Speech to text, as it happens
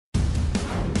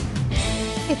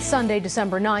It's Sunday,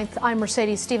 December 9th. I'm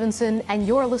Mercedes Stevenson, and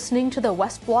you're listening to the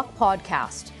West Block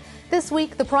podcast. This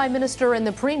week, the Prime Minister and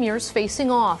the Premier's facing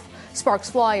off. Sparks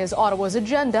fly as Ottawa's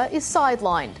agenda is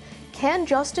sidelined. Can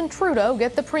Justin Trudeau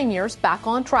get the Premiers back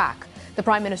on track? The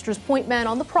Prime Minister's point man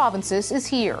on the provinces is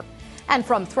here. And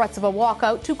from threats of a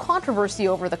walkout to controversy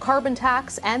over the carbon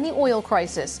tax and the oil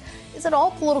crisis, is it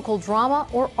all political drama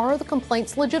or are the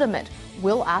complaints legitimate?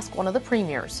 We'll ask one of the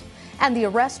Premiers. And the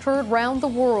arrest heard round the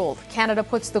world. Canada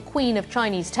puts the queen of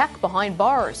Chinese tech behind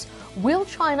bars. Will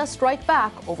China strike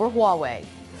back over Huawei?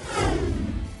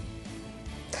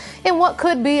 In what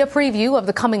could be a preview of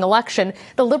the coming election,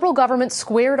 the Liberal government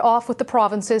squared off with the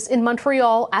provinces in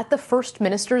Montreal at the First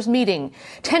Minister's meeting.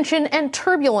 Tension and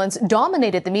turbulence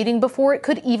dominated the meeting before it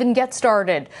could even get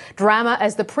started. Drama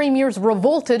as the premiers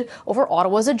revolted over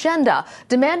Ottawa's agenda,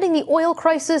 demanding the oil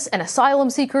crisis and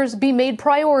asylum seekers be made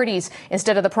priorities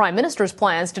instead of the Prime Minister's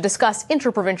plans to discuss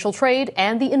interprovincial trade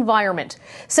and the environment.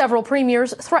 Several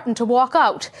premiers threatened to walk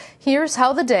out. Here's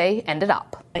how the day ended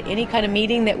up. Any kind of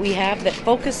meeting that we have that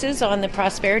focuses on the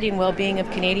prosperity and well-being of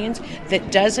Canadians,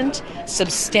 that doesn't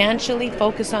substantially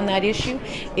focus on that issue,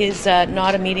 is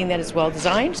not a meeting that is well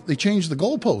designed. They changed the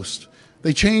goalpost.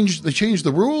 They changed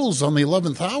the rules on the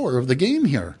 11th hour of the game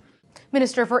here.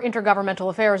 Minister for Intergovernmental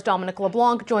Affairs Dominic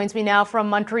LeBlanc joins me now from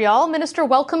Montreal. Minister,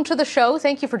 welcome to the show.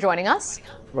 Thank you for joining us.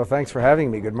 Well, thanks for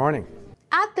having me. Good morning.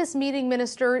 At this meeting,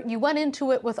 Minister, you went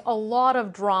into it with a lot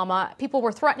of drama. People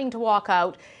were threatening to walk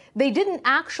out. They didn't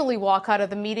actually walk out of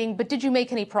the meeting, but did you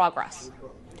make any progress?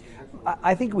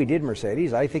 I think we did,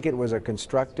 Mercedes. I think it was a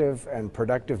constructive and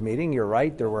productive meeting. You're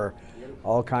right. There were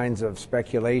all kinds of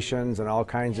speculations and all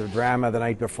kinds of drama the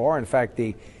night before. In fact,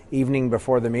 the evening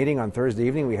before the meeting on Thursday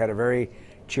evening, we had a very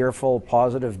cheerful,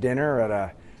 positive dinner at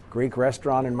a Greek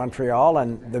restaurant in Montreal.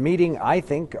 And the meeting, I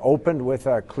think, opened with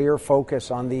a clear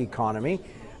focus on the economy.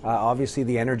 Obviously,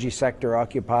 the energy sector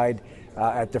occupied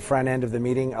at the front end of the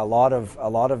meeting a lot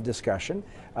of discussion.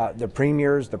 The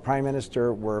premiers, the Prime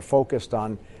Minister were focused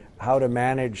on how to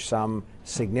manage some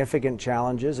significant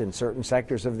challenges in certain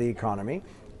sectors of the economy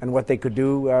and what they could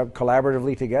do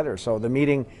collaboratively together. So the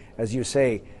meeting, as you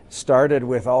say, started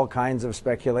with all kinds of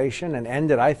speculation and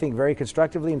ended, I think, very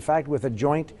constructively, in fact, with a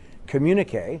joint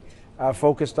communique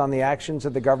focused on the actions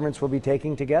that the governments will be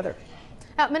taking together.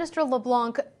 Minister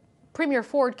LeBlanc, Premier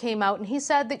Ford came out and he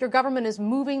said that your government is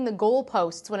moving the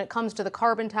goalposts when it comes to the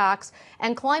carbon tax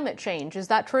and climate change. Is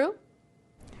that true?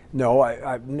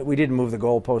 No, we didn't move the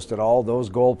goalpost at all. Those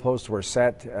goalposts were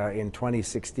set in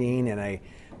 2016 in a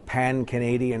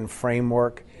pan-Canadian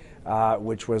framework,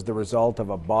 which was the result of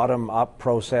a bottom-up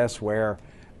process where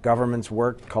governments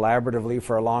worked collaboratively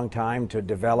for a long time to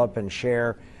develop and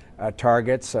share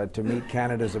targets to meet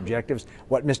Canada's objectives.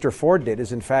 What Mr. Ford did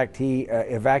is, in fact, he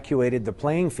evacuated the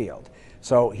playing field.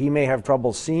 So he may have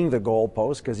trouble seeing the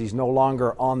goalpost because he's no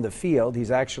longer on the field. He's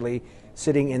actually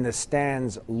sitting in the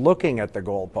stands looking at the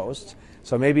goalposts.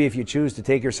 So maybe if you choose to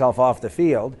take yourself off the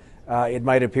field, it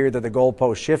might appear that the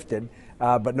goalpost shifted,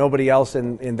 but nobody else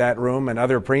in that room and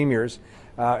other premiers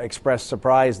expressed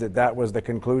surprise that that was the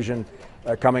conclusion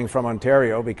coming from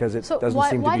Ontario, because it doesn't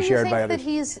seem to be shared by others. Why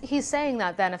do you think that he's saying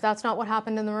that then, if that's not what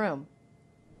happened in the room?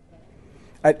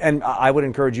 And I would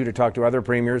encourage you to talk to other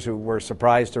premiers who were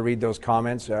surprised to read those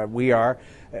comments. We are.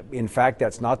 In fact,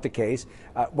 that's not the case.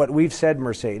 What we've said,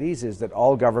 Mercedes, is that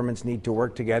all governments need to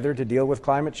work together to deal with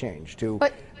climate change, to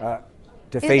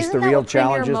face the real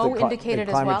challenges that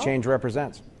climate change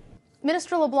represents.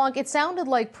 Minister LeBlanc, it sounded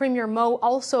like Premier Moe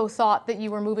also thought that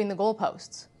you were moving the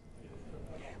goalposts.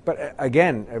 But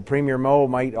again, Premier Moe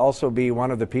might also be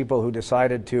one of the people who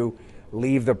decided to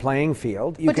leave the playing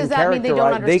field. But does that mean they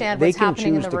don't understand what's happening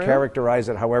in the room? They can choose to characterize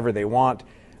it however they want,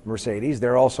 Mercedes.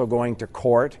 They're also going to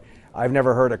court. I've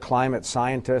never heard a climate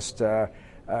scientist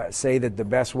say that the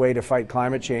best way to fight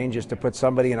climate change is to put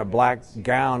somebody in a black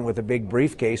gown with a big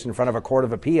briefcase in front of a court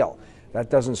of appeal. That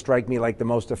doesn't strike me like the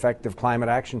most effective climate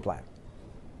action plan.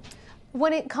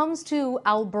 When it comes to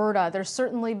Alberta, there's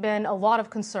certainly been a lot of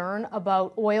concern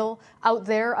about oil out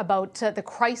there, about the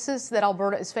crisis that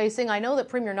Alberta is facing. I know that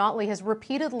Premier Notley has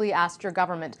repeatedly asked your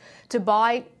government to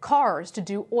buy cars to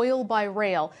do oil by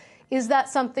rail. Is that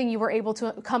something you were able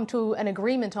to come to an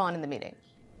agreement on in the meeting?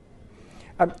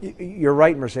 You're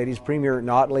right, Mercedes. Premier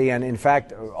Notley, and in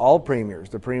fact, all premiers,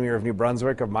 the Premier of New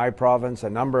Brunswick, of my province, a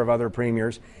number of other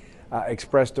premiers,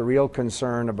 expressed a real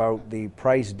concern about the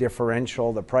price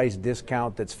differential, the price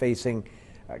discount that's facing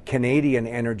Canadian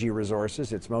energy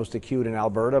resources. It's most acute in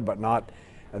Alberta, but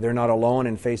they're not alone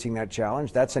in facing that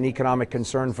challenge. That's an economic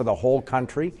concern for the whole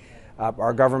country.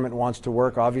 Our government wants to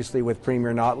work, obviously, with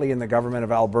Premier Notley and the government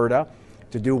of Alberta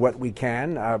do what we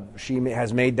can. She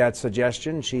has made that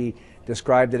suggestion. She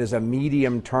described it as a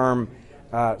medium-term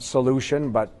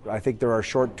solution, but I think there are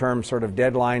short-term sort of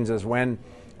deadlines as when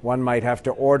one might have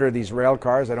to order these rail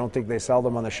cars. I don't think they sell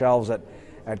them on the shelves at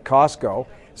Costco.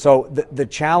 So the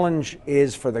challenge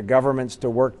is for the governments to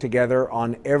work together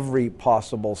on every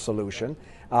possible solution,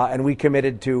 and we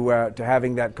committed to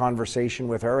having that conversation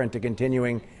with her and to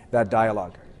continuing that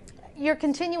dialogue. You're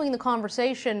continuing the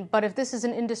conversation, but if this is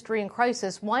an industry in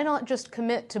crisis, why not just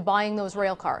commit to buying those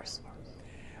rail cars?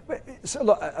 So,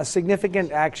 look, a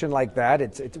significant action like that,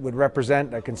 it would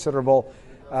represent a considerable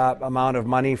amount of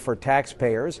money for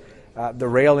taxpayers. The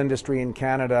rail industry in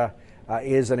Canada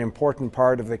is an important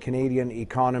part of the Canadian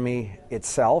economy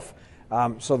itself.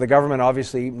 So the government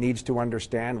obviously needs to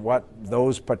understand what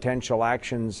those potential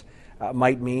actions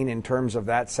might mean in terms of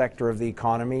that sector of the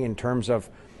economy, in terms of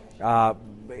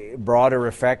broader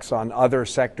effects on other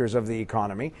sectors of the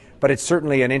economy. But it's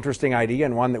certainly an interesting idea,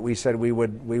 and one that we said we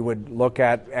would look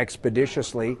at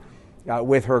expeditiously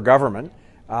with her government.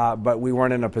 But we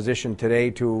weren't in a position today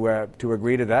to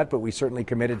agree to that, but we certainly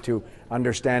committed to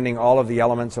understanding all of the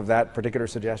elements of that particular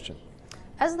suggestion.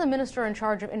 As the Minister in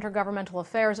charge of Intergovernmental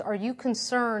Affairs, are you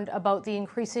concerned about the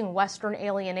increasing Western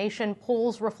alienation?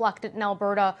 Polls reflect it in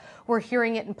Alberta. We're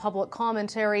hearing it in public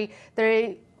commentary.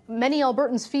 Many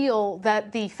Albertans feel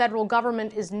that the federal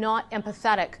government is not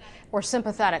empathetic or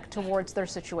sympathetic towards their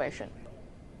situation.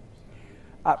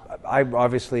 I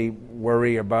obviously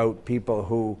worry about people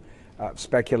who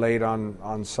speculate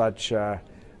on such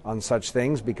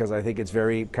things, because I think it's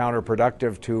very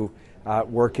counterproductive to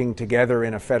working together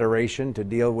in a federation to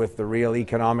deal with the real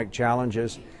economic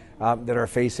challenges that are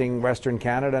facing Western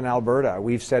Canada and Alberta.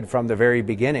 We've said from the very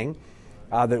beginning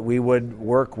that we would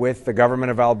work with the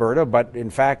government of Alberta, but in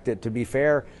fact, to be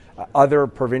fair, other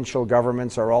provincial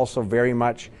governments are also very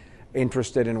much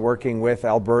interested in working with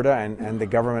Alberta and the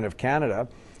government of Canada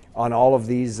on all of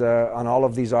these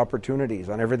opportunities,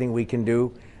 on everything we can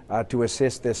do to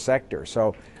assist this sector.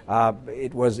 So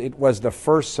it was the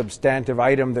first substantive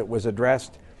item that was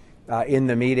addressed in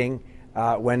the meeting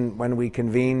when we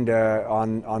convened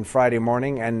on Friday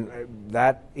morning, and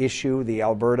that issue, the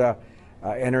Alberta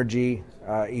energy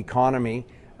economy,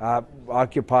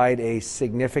 occupied a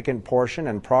significant portion,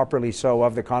 and properly so,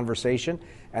 of the conversation,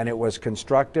 and it was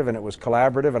constructive and it was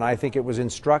collaborative, and I think it was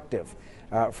instructive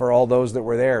for all those that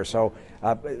were there. So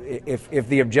if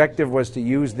the objective was to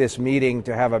use this meeting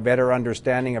to have a better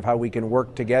understanding of how we can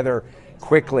work together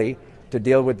quickly to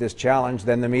deal with this challenge,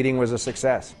 then the meeting was a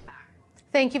success.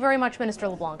 Thank you very much, Minister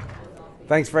LeBlanc.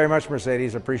 Thanks very much,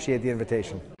 Mercedes. Appreciate the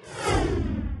invitation.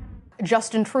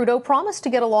 Justin Trudeau promised to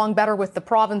get along better with the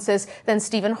provinces than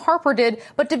Stephen Harper did,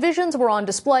 but divisions were on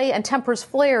display and tempers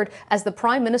flared as the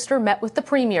Prime Minister met with the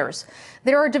premiers.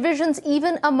 There are divisions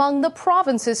even among the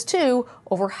provinces, too,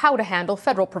 over how to handle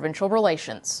federal-provincial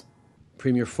relations.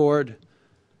 Premier Ford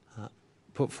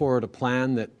put forward a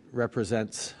plan that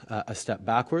represents a step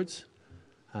backwards.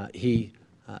 He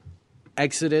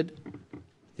exited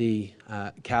the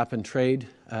cap-and-trade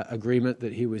agreement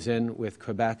that he was in with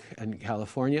Quebec and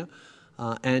California,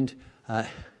 and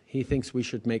he thinks we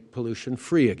should make pollution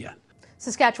free again.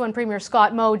 Saskatchewan Premier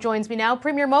Scott Moe joins me now.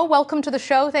 Premier Moe, welcome to the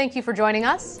show. Thank you for joining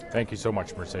us. Thank you so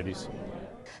much, Mercedes.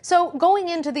 So going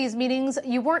into these meetings,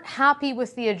 you weren't happy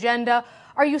with the agenda.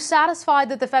 Are you satisfied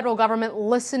that the federal government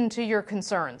listened to your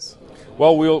concerns?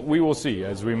 Well, we will see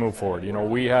as we move forward. You know,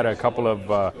 we had a couple of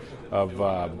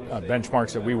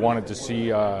benchmarks that we wanted to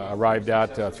see arrived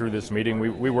at through this meeting.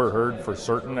 We were heard for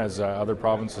certain, as other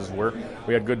provinces were.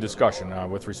 We had good discussion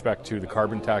with respect to the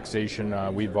carbon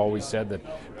taxation. We've always said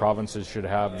that provinces should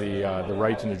have the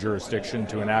right and the jurisdiction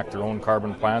to enact their own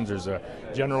carbon plans. There's a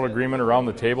general agreement around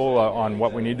the table on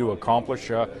what we need to accomplish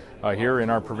here in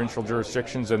our provincial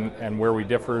jurisdictions, and where we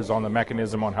differ is on the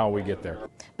mechanism on how we get there.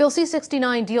 Bill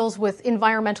C-69 deals with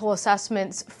environmental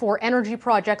assessments for energy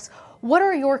projects. What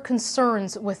are your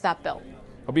concerns with that bill?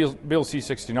 Bill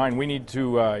C-69, we need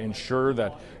to ensure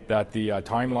that the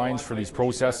timelines for these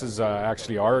processes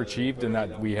actually are achieved, and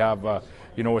that we have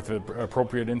if the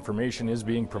appropriate information is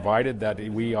being provided, that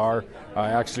we are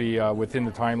actually within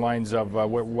the timelines of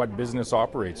what business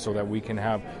operates, so that we can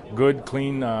have good,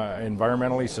 clean,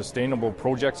 environmentally sustainable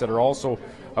projects that are also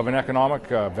of an economic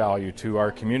value to our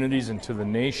communities and to the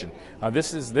nation.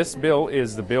 This bill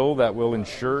is the bill that will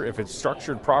ensure, if it's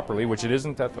structured properly, which it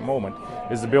isn't at the moment,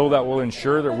 is the bill that will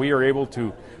ensure that we are able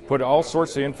to put all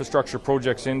sorts of infrastructure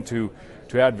projects into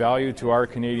to add value to our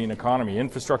Canadian economy.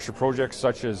 Infrastructure projects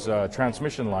such as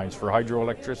transmission lines for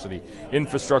hydroelectricity,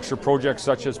 infrastructure projects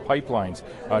such as pipelines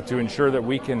to ensure that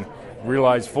we can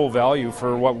realize full value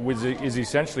for what is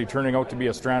essentially turning out to be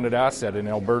a stranded asset in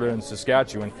Alberta and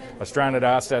Saskatchewan, a stranded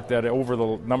asset that over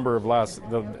the number of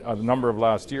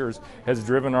last years has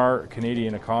driven our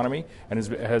Canadian economy and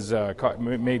has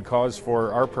made cause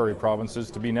for our prairie provinces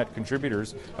to be net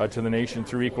contributors to the nation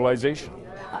through equalization.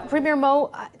 Premier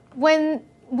Moe, when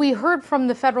we heard from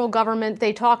the federal government,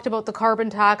 they talked about the carbon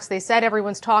tax. They said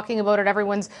everyone's talking about it.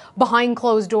 Everyone's behind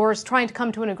closed doors trying to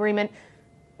come to an agreement.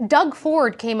 Doug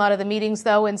Ford came out of the meetings,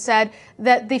 though, and said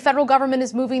that the federal government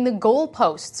is moving the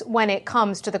goalposts when it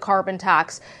comes to the carbon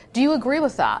tax. Do you agree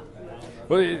with that?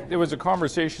 Well, it was a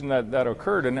conversation that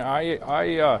occurred, and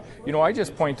I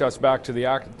just point us back to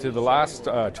the last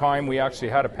time we actually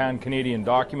had a pan-Canadian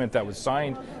document that was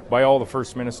signed by all the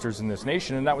First Ministers in this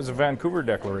nation, and that was the Vancouver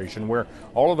Declaration, where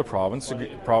all of the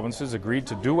provinces agreed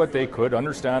to do what they could,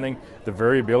 understanding the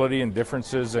variability and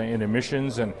differences in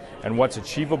emissions and what's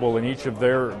achievable in each of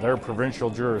their provincial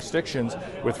jurisdictions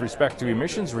with respect to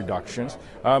emissions reductions,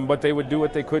 but they would do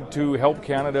what they could to help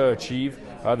Canada achieve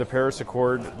the Paris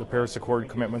Accord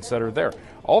commitments that are there.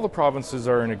 All the provinces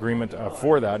are in agreement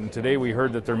for that, and today we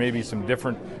heard that there may be some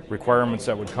different requirements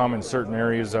that would come in certain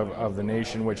areas of the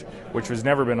nation, which has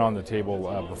never been on the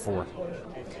table before.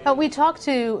 We talked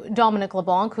to Dominic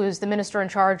LeBlanc, who's the Minister in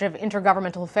charge of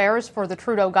Intergovernmental Affairs for the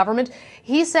Trudeau government.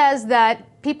 He says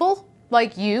that people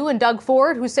like you and Doug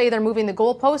Ford, who say they're moving the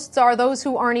goalposts, are those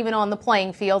who aren't even on the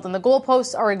playing field, and the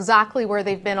goalposts are exactly where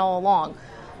they've been all along.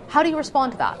 How do you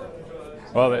respond to that?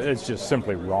 Well, it's just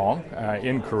simply wrong,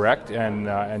 incorrect,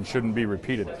 and shouldn't be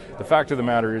repeated. The fact of the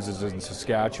matter is in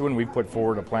Saskatchewan, we put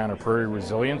forward a plan of prairie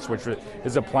resilience, which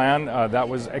is a plan that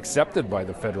was accepted by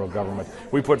the federal government.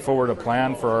 We put forward a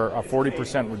plan for a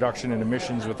 40% reduction in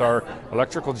emissions with our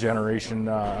electrical generation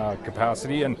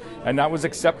capacity, and that was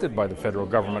accepted by the federal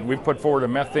government. We've put forward a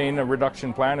methane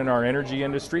reduction plan in our energy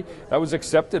industry. That was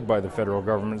accepted by the federal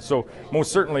government. So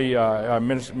most certainly,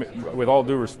 with all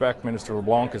due respect, Minister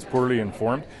LeBlanc is poorly informed,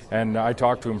 and I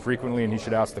talk to him frequently, and he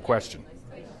should ask the question.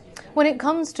 When it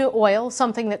comes to oil,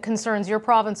 something that concerns your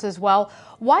province as well,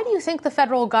 why do you think the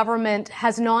federal government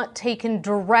has not taken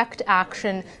direct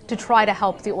action to try to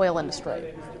help the oil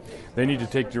industry? They need to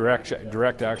take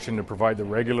direct action to provide the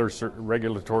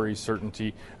regulatory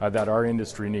certainty that our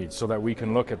industry needs, so that we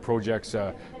can look at projects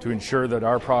to ensure that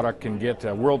our product can get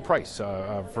a world price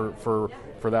for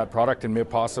that product, and may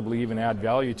possibly even add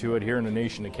value to it here in the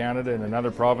nation of Canada, in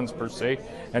another province per se,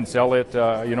 and sell it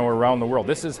around the world.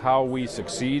 This is how we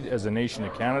succeed as a nation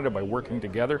of Canada, by working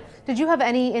together. Did you have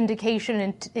any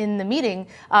indication in the meeting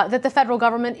that the federal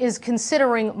government is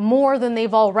considering more than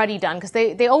they've already done? Because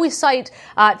they always cite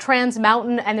Trans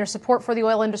Mountain and their support for the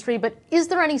oil industry, but is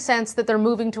there any sense that they're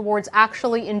moving towards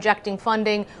actually injecting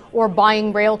funding or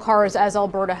buying rail cars as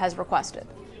Alberta has requested?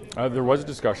 There was a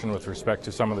discussion with respect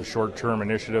to some of the short-term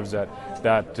initiatives that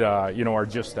are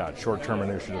just that, short-term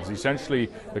initiatives. Essentially,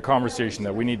 the conversation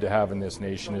that we need to have in this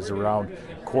nation is around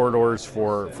corridors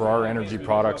for our energy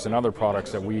products and other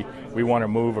products that we want to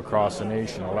move across the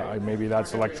nation. Maybe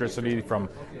that's electricity from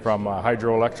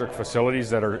hydroelectric facilities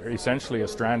that are essentially a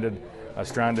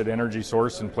stranded energy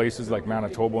source in places like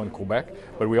Manitoba and Quebec,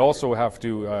 but we also have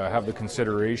to have the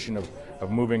consideration of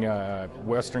moving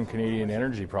Western Canadian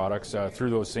energy products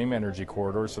through those same energy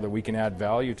corridors so that we can add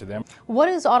value to them. What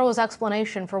is Ottawa's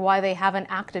explanation for why they haven't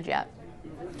acted yet?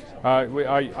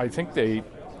 I think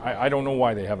I don't know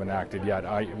why they haven't acted yet.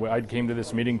 I came to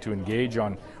this meeting to engage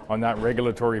on that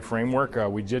regulatory framework.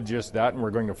 We did just that, and we're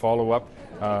going to follow up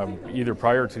either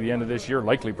prior to the end of this year,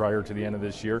 likely prior to the end of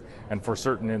this year, and for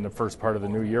certain in the first part of the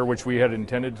new year, which we had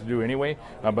intended to do anyway,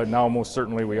 but now most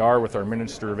certainly we are, with our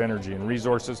Minister of Energy and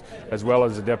Resources, as well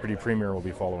as the Deputy Premier will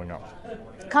be following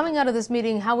up. Coming out of this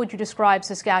meeting, how would you describe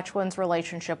Saskatchewan's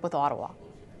relationship with Ottawa?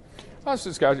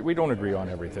 Saskatchewan, we don't agree on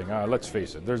everything. Let's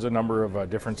face it. There's a number of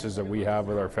differences that we have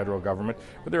with our federal government,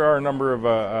 but there are a number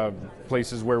of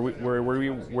places where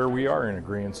we are in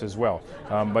agreement as well.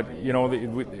 But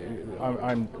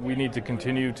we need to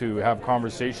continue to have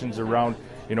conversations around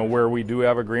where we do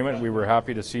have agreement. We were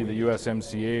happy to see the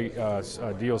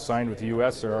USMCA deal signed with the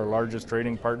U.S., they're our largest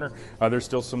trading partner. There's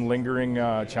still some lingering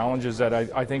challenges that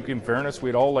I think, in fairness,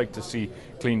 we'd all like to see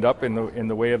cleaned up in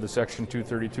the way of the Section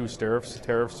 232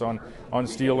 tariffs on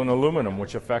steel and aluminum,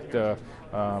 which affect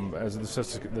as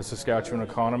the Saskatchewan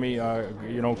economy,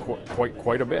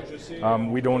 quite a bit.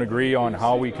 We don't agree on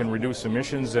how we can reduce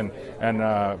emissions and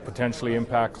potentially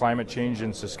impact climate change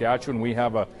in Saskatchewan. We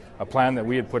have a plan that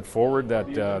we had put forward that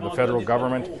the federal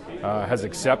government has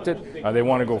accepted. They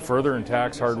want to go further and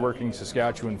tax hardworking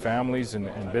Saskatchewan families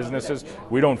and businesses.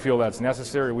 We don't feel that's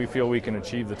necessary. We feel we can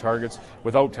achieve the targets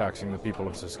without taxing the people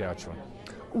of Saskatchewan.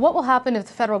 what will happen if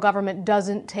the federal government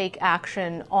doesn't take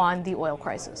action on the oil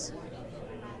crisis?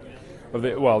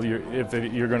 Well,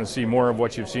 you're going to see more of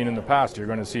what you've seen in the past. You're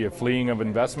going to see a fleeing of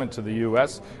investment to the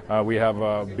U.S. We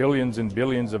have billions and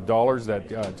billions of dollars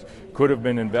that could have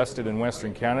been invested in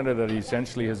Western Canada that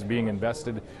essentially is being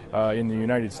invested in the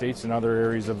United States and other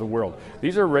areas of the world.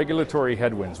 These are regulatory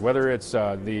headwinds, whether it's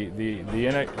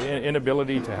the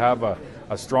inability to have a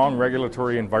strong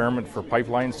regulatory environment for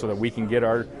pipelines so that we can get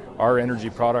our energy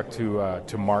product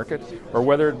to market, or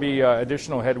whether it be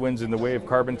additional headwinds in the way of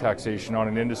carbon taxation on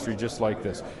an industry just like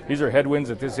this. These are headwinds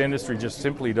that this industry just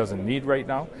simply doesn't need right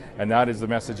now, and that is the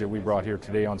message that we brought here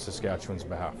today on Saskatchewan's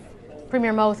behalf.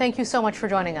 Premier Moe, thank you so much for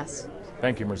joining us.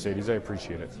 Thank you, Mercedes. I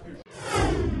appreciate it.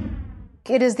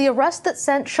 It is the arrest that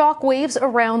sent shockwaves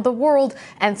around the world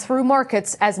and through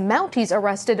markets as Mounties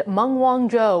arrested Meng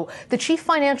Wanzhou, the chief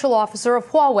financial officer of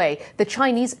Huawei, the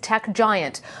Chinese tech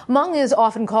giant. Meng is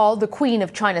often called the queen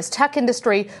of China's tech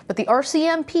industry, but the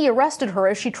RCMP arrested her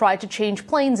as she tried to change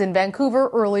planes in Vancouver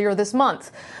earlier this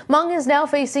month. Meng is now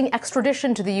facing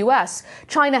extradition to the U.S.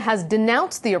 China has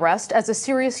denounced the arrest as a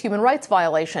serious human rights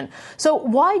violation. So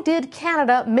why did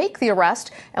Canada make the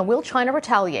arrest, and will China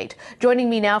retaliate? Joining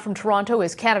me now from Toronto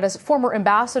is Canada's former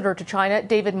ambassador to China,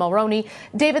 David Mulroney.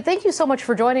 David, thank you so much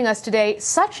for joining us today.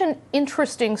 Such an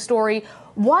interesting story.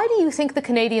 Why do you think the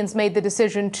Canadians made the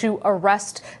decision to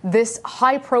arrest this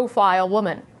high-profile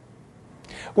woman?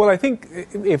 Well, I think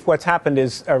if what's happened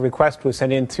is a request was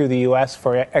sent in through the U.S.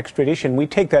 for extradition, we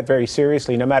take that very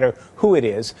seriously, no matter who it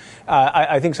is.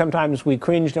 I think sometimes we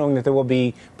cringe knowing that there will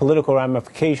be political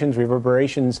ramifications,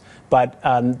 reverberations, but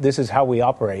this is how we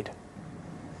operate.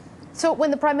 So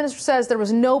when the Prime Minister says there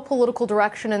was no political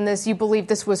direction in this, you believe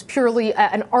this was purely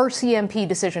an RCMP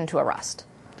decision to arrest?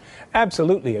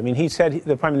 Absolutely. I mean,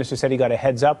 the Prime Minister said he got a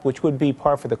heads up, which would be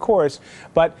par for the course.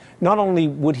 But not only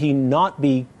would he not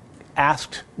be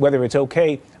asked whether it's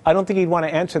okay, I don't think he'd want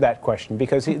to answer that question,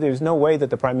 because there's no way that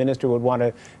the Prime Minister would want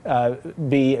to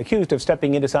be accused of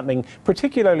stepping into something,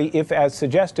 particularly if, as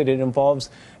suggested, it involves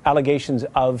allegations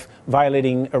of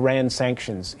violating Iran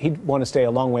sanctions. He'd want to stay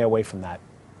a long way away from that.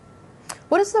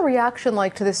 What is the reaction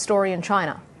like to this story in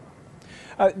China?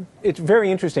 It's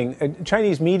very interesting.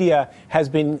 Chinese media has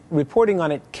been reporting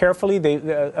on it carefully.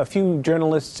 A few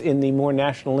journalists in the more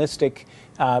nationalistic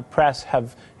press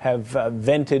have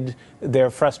vented their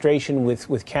frustration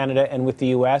with Canada and with the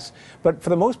U.S. But for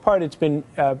the most part, it's been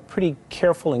pretty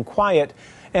careful and quiet.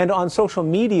 And on social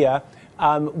media,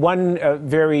 one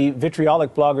very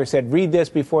vitriolic blogger said, read this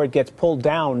before it gets pulled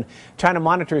down. China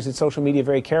monitors its social media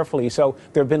very carefully, so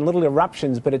there have been little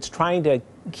eruptions, but it's trying to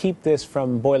keep this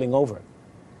from boiling over.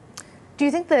 Do you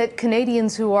think that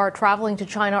Canadians who are traveling to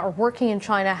China or working in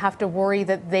China have to worry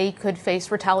that they could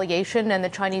face retaliation and the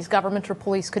Chinese government or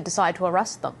police could decide to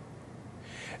arrest them?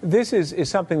 This is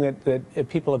something that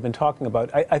people have been talking about.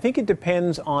 I think it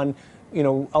depends on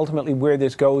ultimately where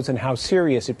this goes and how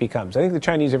serious it becomes. I think the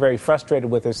Chinese are very frustrated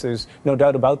with this. There's no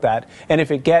doubt about that. And if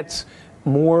it gets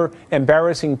more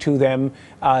embarrassing to them,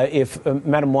 if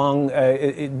Madame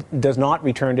Wang does not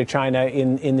return to China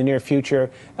in the near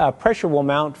future, pressure will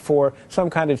mount for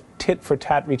some kind of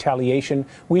tit-for-tat retaliation.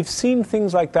 We've seen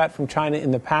things like that from China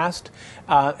in the past,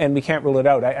 and we can't rule it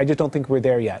out. I just don't think we're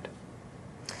there yet.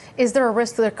 Is there a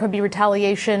risk that there could be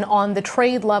retaliation on the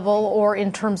trade level or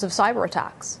in terms of cyber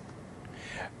attacks?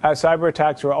 Cyber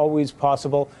attacks are always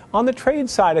possible. On the trade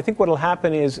side, I think what will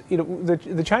happen is,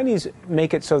 the Chinese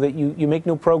make it so that you make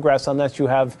no progress unless you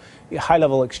have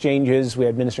high-level exchanges. We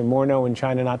had Minister Mulroney in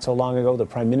China not so long ago. The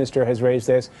Prime Minister has raised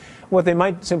this. What they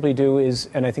might simply do is,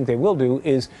 and I think they will do,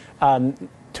 is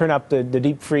turn up the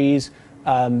deep freeze,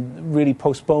 really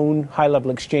postpone high-level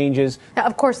exchanges. Now,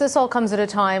 of course, this all comes at a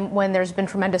time when there's been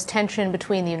tremendous tension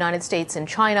between the United States and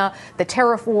China, the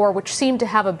tariff war, which seemed to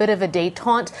have a bit of a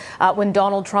détente when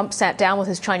Donald Trump sat down with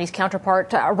his Chinese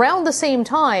counterpart around the same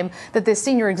time that this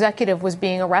senior executive was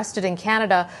being arrested in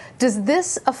Canada. Does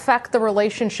this affect the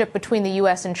relationship between the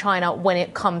U.S. and China when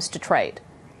it comes to trade?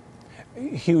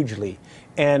 Hugely.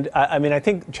 And I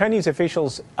think Chinese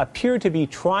officials appear to be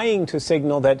trying to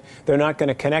signal that they're not going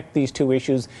to connect these two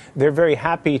issues. They're very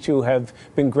happy to have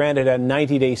been granted a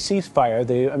 90-day ceasefire.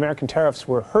 The American tariffs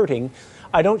were hurting.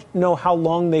 I don't know how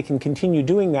long they can continue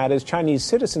doing that, as Chinese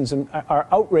citizens are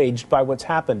outraged by what's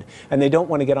happened, and they don't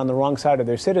want to get on the wrong side of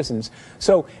their citizens.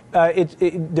 So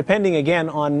depending, again,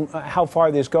 on how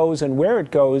far this goes and where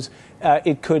it goes,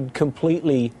 it could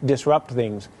completely disrupt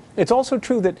things. It's also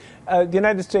true that the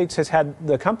United States has had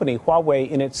the company Huawei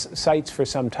in its sights for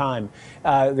some time.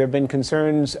 There have been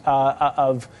concerns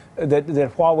that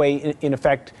Huawei, in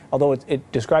effect, although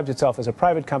it describes itself as a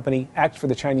private company, acts for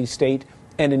the Chinese state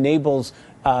and enables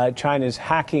China's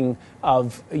hacking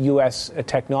of U.S.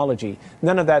 technology.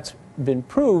 None of that's been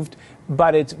proved,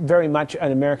 but it's very much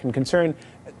an American concern.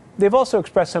 They've also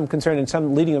expressed some concern, and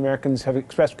some leading Americans have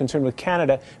expressed concern with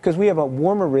Canada, because we have a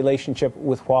warmer relationship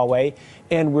with Huawei,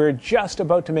 and we're just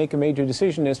about to make a major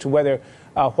decision as to whether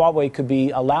Huawei could be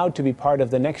allowed to be part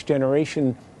of the next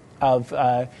generation of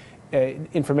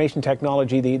information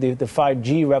technology, the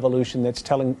 5G revolution that's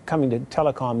coming to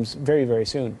telecoms very, very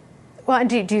soon. Well, and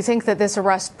do you think that this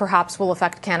arrest perhaps will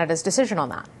affect Canada's decision on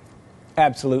that?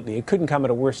 Absolutely. It couldn't come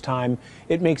at a worse time.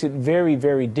 It makes it very,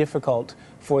 very difficult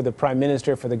for the Prime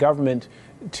Minister, for the government,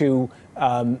 to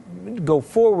go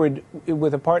forward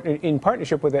with in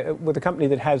partnership with a company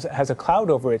that has a cloud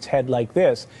over its head like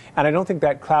this. And I don't think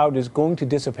that cloud is going to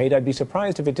dissipate. I'd be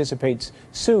surprised if it dissipates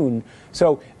soon.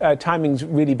 So timing's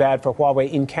really bad for Huawei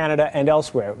in Canada and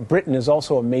elsewhere. Britain is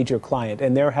also a major client,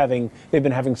 and they've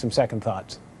been having some second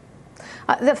thoughts.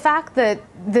 The fact that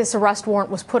this arrest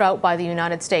warrant was put out by the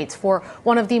United States for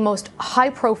one of the most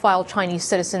high-profile Chinese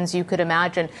citizens you could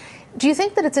imagine, do you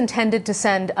think that it's intended to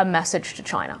send a message to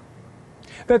China?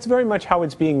 That's very much how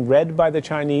it's being read by the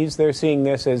Chinese. They're seeing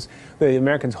this as the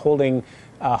Americans holding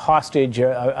hostage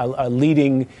a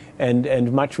leading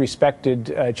and much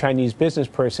respected Chinese business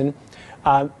person.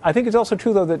 I think it's also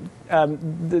true, though, that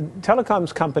the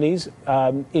telecoms companies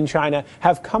in China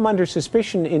have come under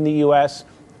suspicion in the U.S.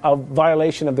 of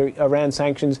violation of the Iran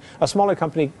sanctions. A smaller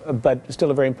company, but still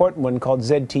a very important one, called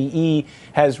ZTE,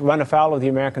 has run afoul of the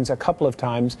Americans a couple of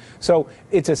times. So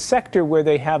it's a sector where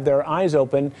they have their eyes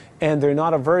open, and they're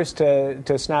not averse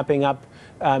to snapping up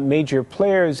major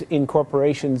players in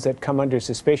corporations that come under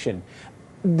suspicion.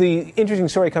 The interesting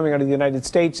story coming out of the United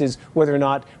States is whether or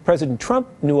not President Trump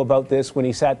knew about this when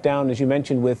he sat down, as you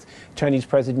mentioned, with Chinese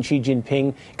President Xi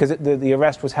Jinping, because the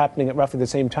arrest was happening at roughly the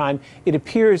same time. It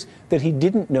appears that he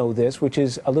didn't know this, which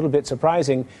is a little bit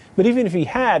surprising. But even if he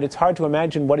had, it's hard to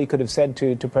imagine what he could have said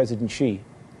to President Xi.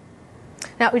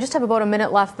 Now, we just have about a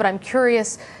minute left, but I'm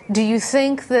curious, do you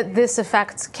think that this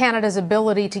affects Canada's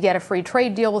ability to get a free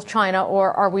trade deal with China,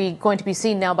 or are we going to be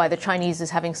seen now by the Chinese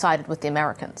as having sided with the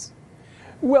Americans?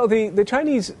 Well, the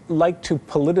Chinese like to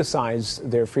politicize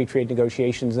their free trade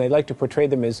negotiations, and they like to portray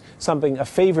them as a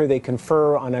favor they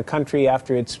confer on a country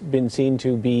after it's been seen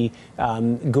to be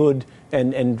good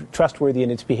and trustworthy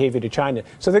in its behavior to China.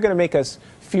 So they're going to make us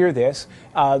fear this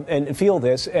and feel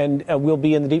this, and we'll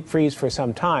be in the deep freeze for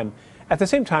some time. At the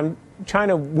same time,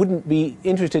 China wouldn't be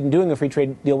interested in doing a free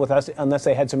trade deal with us unless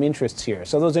they had some interests here.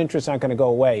 So those interests aren't going to go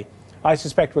away. I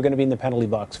suspect we're going to be in the penalty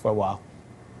box for a while.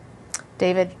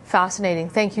 David, fascinating.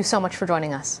 Thank you so much for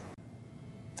joining us.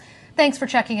 Thanks for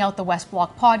checking out the West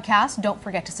Block podcast. Don't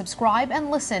forget to subscribe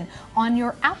and listen on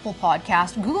your Apple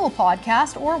Podcast, Google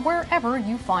Podcast, or wherever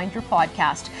you find your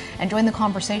podcast. And join the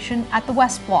conversation at the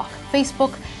West Block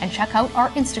Facebook, and check out our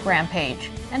Instagram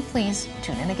page. And please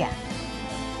tune in again.